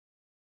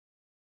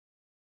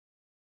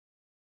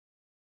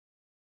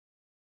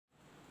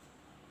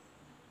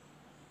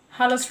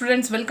Hello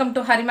students, welcome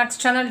to 5MarkQ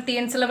channel.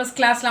 TN syllabus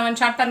class 11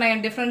 chapter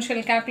 9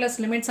 differential calculus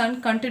limits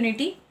and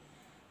continuity.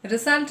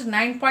 Result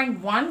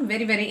 9.1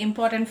 very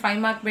important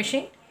 5-mark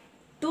question.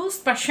 Two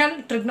special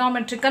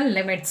trigonometrical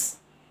limits.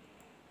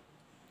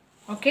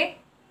 Okay.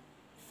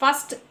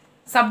 First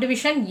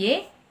subdivision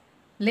A,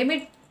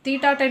 limit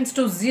theta tends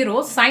to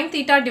 0, sin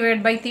theta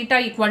divided by theta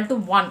equal to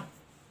 1.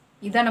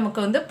 இதை நமக்கு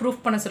வந்து proof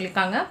பண்ண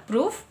சொல்லிருக்காங்க.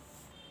 Proof.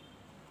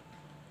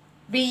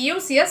 We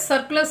use a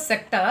circular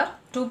sector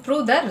to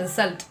prove the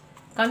result.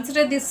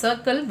 Consider this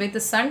circle with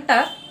the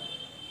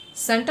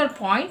center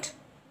point.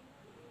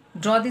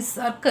 Draw the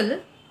circle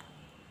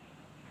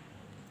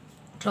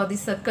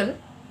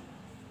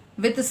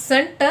with the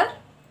center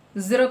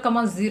 0,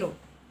 0.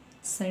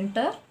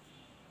 Center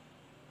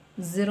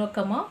 0,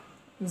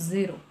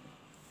 0.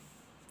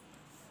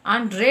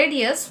 And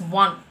radius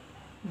 1.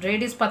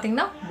 Radius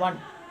pathina 1.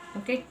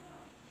 Okay.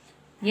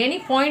 Any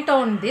point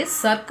on this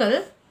circle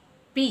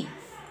P.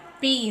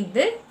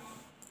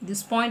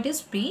 This point is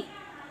P.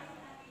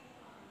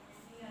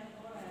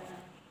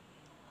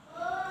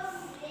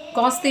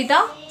 Cos theta,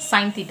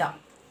 sin theta.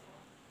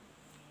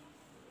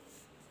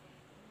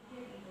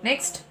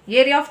 Next,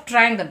 area of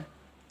triangle.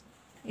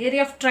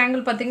 Area of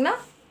triangle pathina.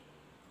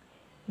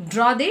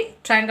 Draw the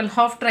triangle,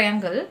 half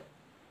triangle.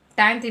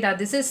 Tan theta,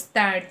 this is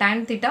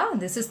tan theta,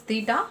 this is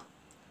theta.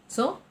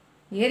 So,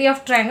 area of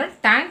triangle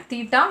tan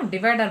theta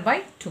divided by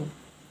 2.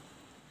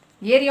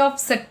 Area of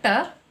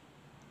sector.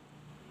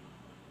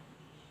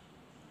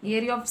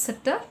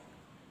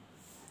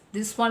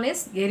 This one is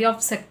area of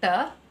sector.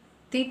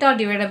 Theta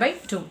divided by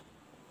 2.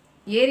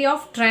 Area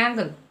of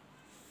triangle.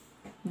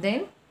 Then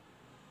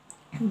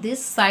this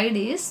side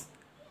is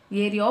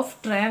area of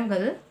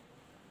triangle.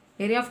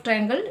 Area of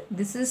triangle.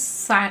 This is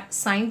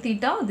sin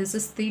theta. This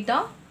is theta.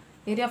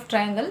 Area of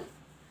triangle.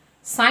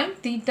 Sin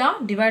theta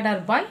divided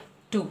by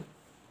 2.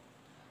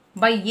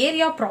 By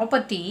area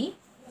property,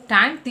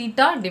 tan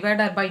theta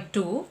divided by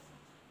 2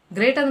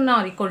 greater than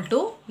or equal to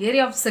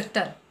area of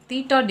sector.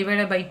 Theta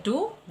divided by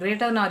 2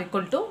 greater than or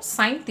equal to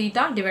sin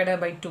theta divided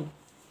by 2.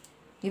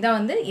 This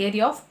is the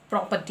area of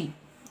property.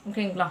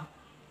 Okay. Now,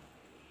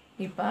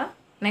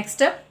 next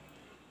step.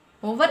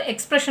 Over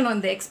expression on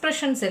the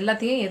expressions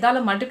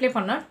multiply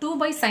panna 2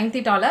 by sin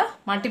theta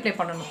multiply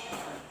pannu.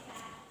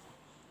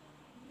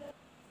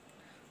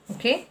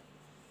 Okay.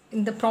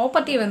 In the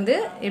property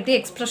எப்படி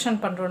expression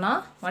பண்றோம்னா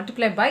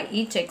multiply by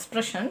each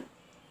expression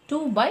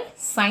 2 by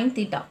sin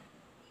theta.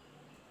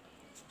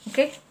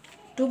 Okay.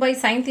 2 by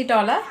sin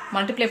theta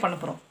multiply பண்ண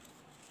போறோம்.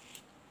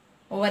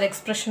 Over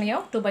expression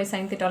 2 by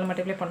sin theta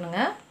multiply பண்ணுங்க.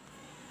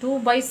 2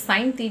 by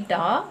sin theta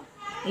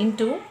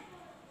into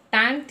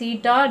tan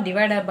theta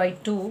divided by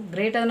 2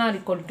 greater than or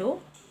equal to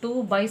 2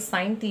 by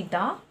sin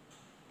theta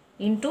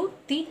into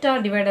theta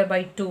divided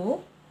by 2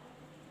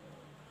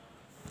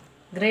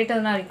 greater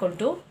than or equal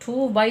to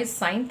 2 by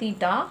sin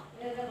theta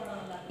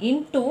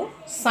into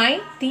sin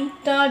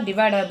theta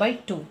divided by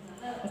 2.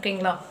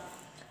 ஓகேங்களா?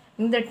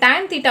 இந்த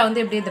tan theta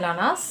எப்படி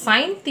எழுதலாம்னா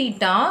sin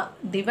theta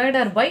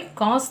divided by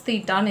cos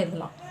theta ன்னு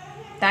எழுதலாம்.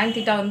 Tan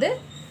theta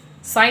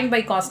sin by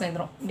cos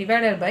எழுதுறோம்.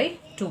 Divided by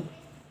 2.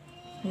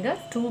 இங்க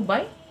 2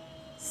 by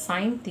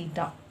sin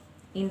theta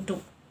into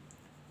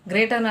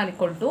greater than or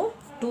equal to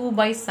 2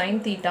 by sin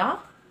theta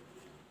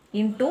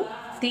into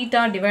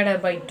theta divided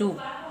by 2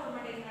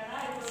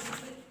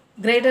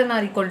 greater than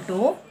or equal to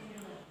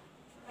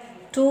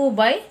 2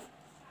 by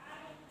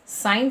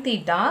sin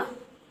theta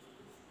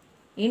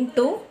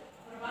into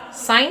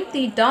sin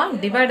theta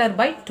divided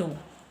by 2.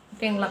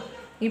 ஓகேங்களா?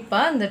 இப்போ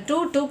இந்த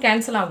 2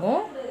 cancel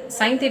ஆகும்.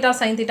 sin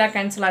theta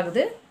cancel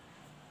ஆகுது.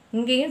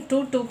 இங்கேயும்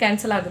 2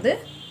 cancel ஆகுது.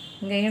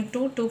 இங்கேயும்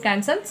 2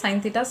 cancel, sin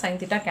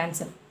theta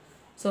cancel.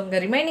 So இங்கே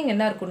remaining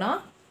என்ன இருக்குன்னா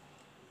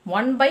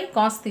 1 by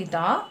cos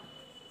theta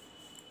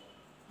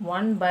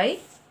 1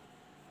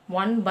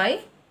 by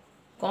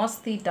cos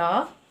theta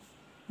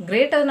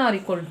greater than or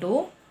equal to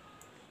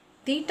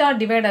theta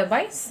divided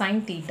by sin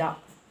theta.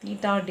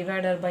 Theta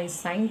divided by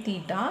sin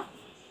theta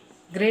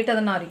greater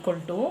than or equal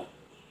to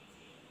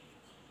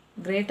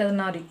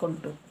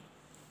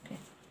okay,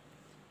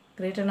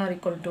 greater than or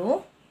equal to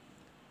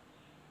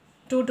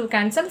 2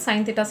 cancel,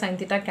 sin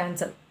theta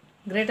cancel,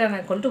 greater than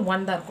or equal to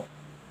 1 தான் இருக்கும்.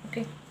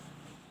 Okay.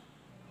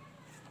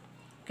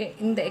 Okay,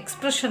 இந்த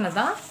எக்ஸ்பிரஷனை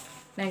தான்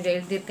நான் இங்கே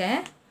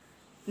எழுதியிருக்கேன்.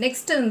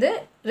 Next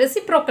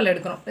reciprocal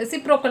எடுக்கணும்.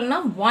 Reciprocalனா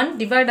 1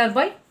 divided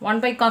by 1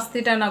 by cos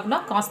theta ஆகும்னா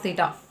cos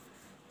theta.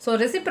 ஸோ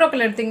reciprocal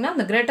எடுத்திங்கன்னா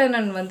இந்த greater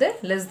than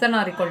less than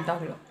or equal to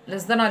ஆகிடும்.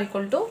 Less than or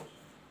equal to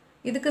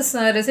இதுக்கு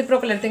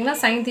reciprocal எடுத்திங்கன்னா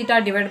sin theta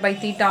divided by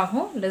theta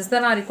ஆகும். Less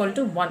than or equal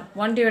to 1.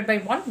 1 divided by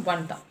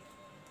 1 தான்.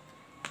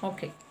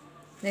 Okay.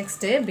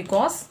 Next,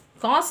 because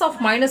cos of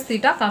minus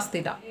theta, cos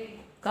theta.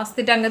 Cos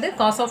theta ங்கிறது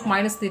cos of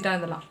minus theta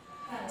இதெல்லாம்.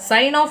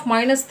 Sin of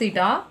minus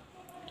theta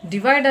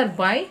divided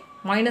by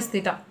minus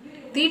theta.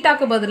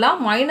 Thetaக்கு பதிலா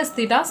minus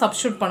theta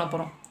substitute பண்ண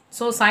போறோம்.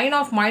 So, sin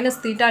of minus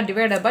theta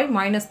divided by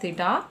minus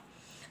theta.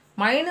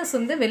 Minus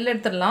வெளில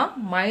எடுத்துடலாம்.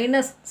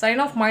 Minus sin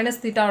of minus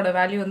theta ஓட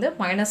value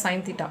minus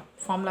sin theta.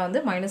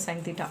 Formula minus sin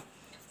theta.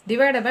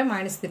 divided by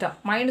minus theta.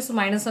 Minus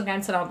minus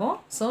cancel ஆகும்.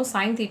 So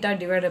sin theta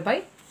divided by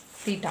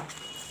theta.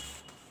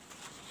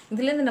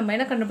 இதிலிருந்து நம்ம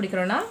என்ன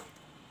கண்டுபிடிக்கிறோம்னா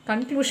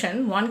conclusion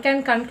one can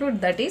conclude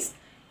that is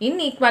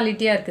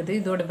inequality இருக்குது.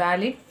 இதோட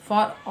valid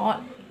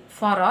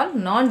for all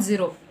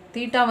non-zero.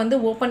 Theta வந்து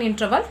open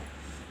interval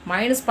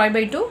minus pi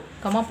by 2,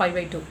 pi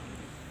by 2.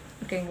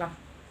 ஓகேங்களா?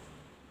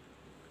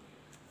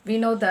 We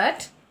know that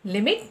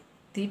limit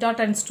theta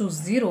tends to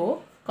 0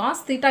 cos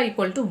theta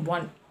equal to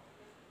 1.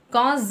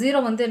 Cos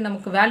 0 வந்து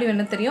நமக்கு value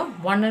என்ன தெரியும்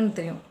 1 ன்னு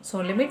தெரியும். So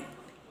limit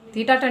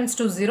theta tends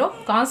to 0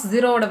 cos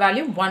 0 ஓட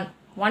value 1.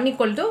 1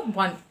 equal to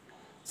 1.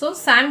 So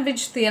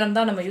sandwich theorem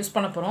தான் நம்ம யூஸ்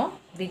பண்ண போறோம்.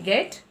 We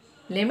get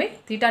limit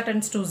theta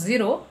tends to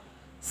 0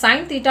 sin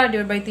theta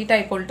divided by theta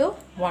equal to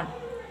 1.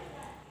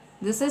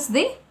 This is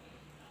the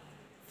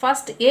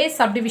first A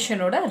subdivision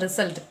ஓட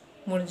result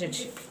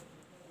முடிஞ்சிடுச்சு.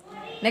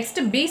 Next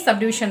B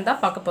subdivision தான்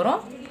பார்க்க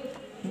போறோம்.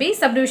 B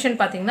subdivision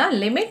பாத்தீங்கன்னா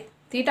limit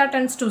theta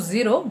tends to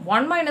 0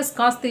 1 minus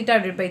cos theta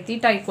divided by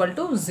theta equal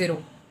to 0.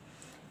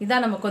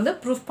 இதான் நமக்கு வந்து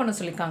proof பண்ண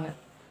சொல்லிருக்காங்க.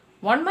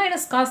 1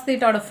 minus cos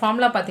theta ஓட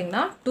ஃபார்முலா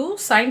பாத்தீங்கன்னா 2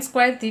 sin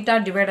square theta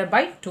divided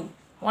by 2.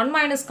 1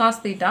 minus cos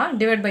theta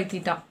divided by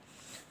theta.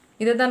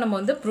 இதை தான் நம்ம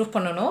வந்து proof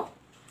பண்ணணும்.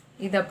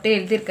 இதை அப்படியே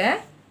எழுதியிருக்கேன்.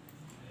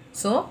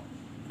 So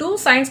 2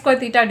 sin square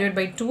theta divided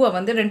by 2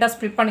 வந்து ரெண்டா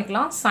ஸ்ப்ளிட்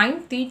பண்ணிக்கலாம். sin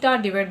theta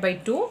divided by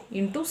 2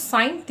 into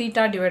sin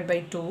theta divided by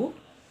 2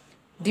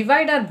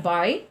 divided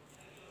by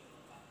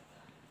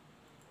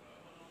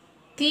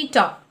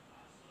theta.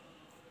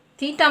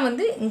 theta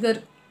வந்து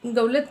இங்க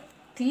உள்ள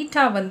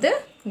theta வந்து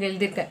இங்க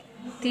எழுதியிருக்கேன்.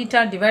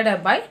 theta divided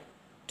by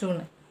 2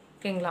 னு.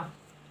 ஓகேங்களா?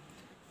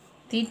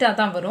 theta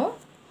தான் வரும்.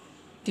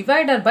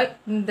 divided by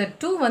இந்த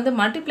 2 வந்து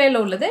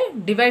மல்டிப்ளைல உள்ளது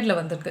டிவைட்ல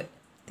வந்திருக்கு.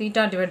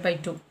 theta divided by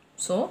 2.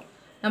 So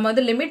நம்ம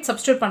வந்து லிமிட்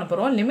சப்ஸ்டிட்யூட் பண்ண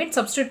போறோம். லிமிட்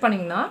சப்ஸ்டிட்யூட்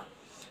பண்ணீங்கன்னா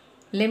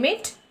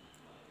limit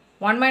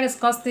 1 minus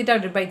cos theta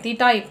divided by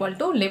theta equal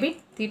to limit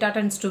theta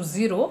tends to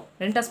 0.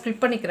 ரெண்டா ஸ்ப்ளிட்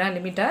பண்ணிக்கிறேன்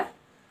லிமிட்டை.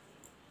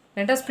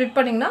 ரெண்டா ஸ்ப்ளிட்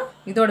பண்ணீங்கன்னா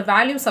இதோட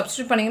வேல்யூ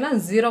சப்ஸ்டிட்யூட் பண்ணீங்கன்னா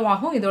 0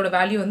 ஆகும். இதோட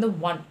வேல்யூ வந்து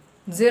 1.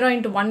 0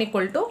 into 1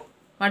 equal to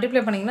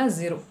மல்டிப்ளை பண்ணீங்கன்னா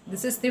 0.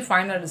 This is the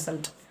final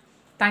result.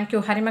 Thank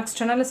you. Harimax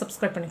channel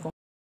subscribe பண்ணிக்கோங்க.